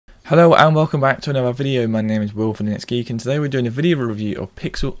Hello and welcome back to another video. My name is Will from the Next Geek, and today we're doing a video review of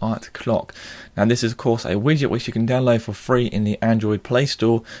Pixel Art Clock. Now this is of course a widget which you can download for free in the Android Play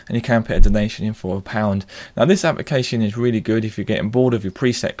Store, and you can put a donation in for £1. Now this application is really good if you're getting bored of your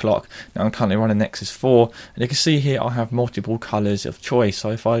preset clock. Now I'm currently running Nexus 4, and you can see here I have multiple colours of choice.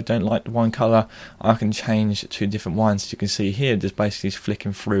 So if I don't like one colour, I can change to different ones. As you can see here, just basically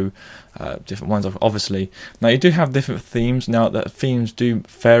flicking through different ones obviously. Now you do have different themes. Now the themes do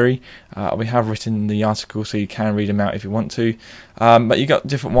vary. We have written the article so you can read them out if you want to, but you got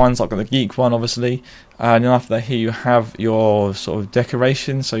different ones like the geek one obviously, and then after that here you have your sort of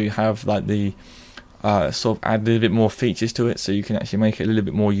decoration, so you have like the sort of add a little bit more features to it, so you can actually make it a little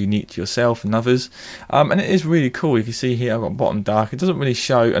bit more unique to yourself and others, and it is really cool. You can see here I've got bottom dark. It doesn't really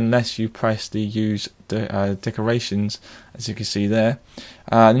show unless you press the use decorations, as you can see there,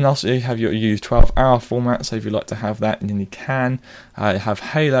 and then also you have your use 12-hour format, so if you like to have that, then you can. Have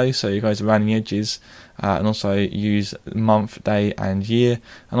halo, so you guys around the edges, and also use month, day and year,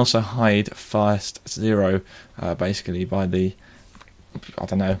 and also hide first zero, basically by the, I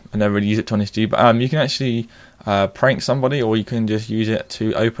don't know, I never really use it to honest you, but you can actually prank somebody, or you can just use it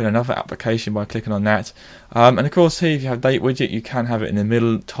to open another application by clicking on that. And of course here if you have date widget, you can have it in the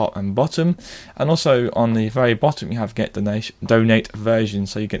middle, top and bottom, and also on the very bottom you have get donate version,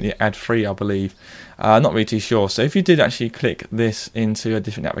 so you get the ad free, I believe. Not really too sure. So if you did actually click this into a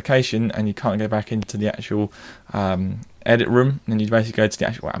different application and you can't go back into the actual edit room, then you basically go to the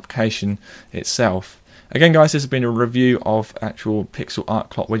actual application itself. Again guys, this has been a review of actual Pixel Art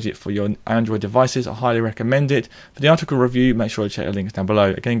Clock widget for your Android devices. I highly recommend it. For the article review, make sure to check the links down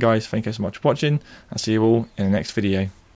below. Again guys, thank you so much for watching. I'll see you all in the next video.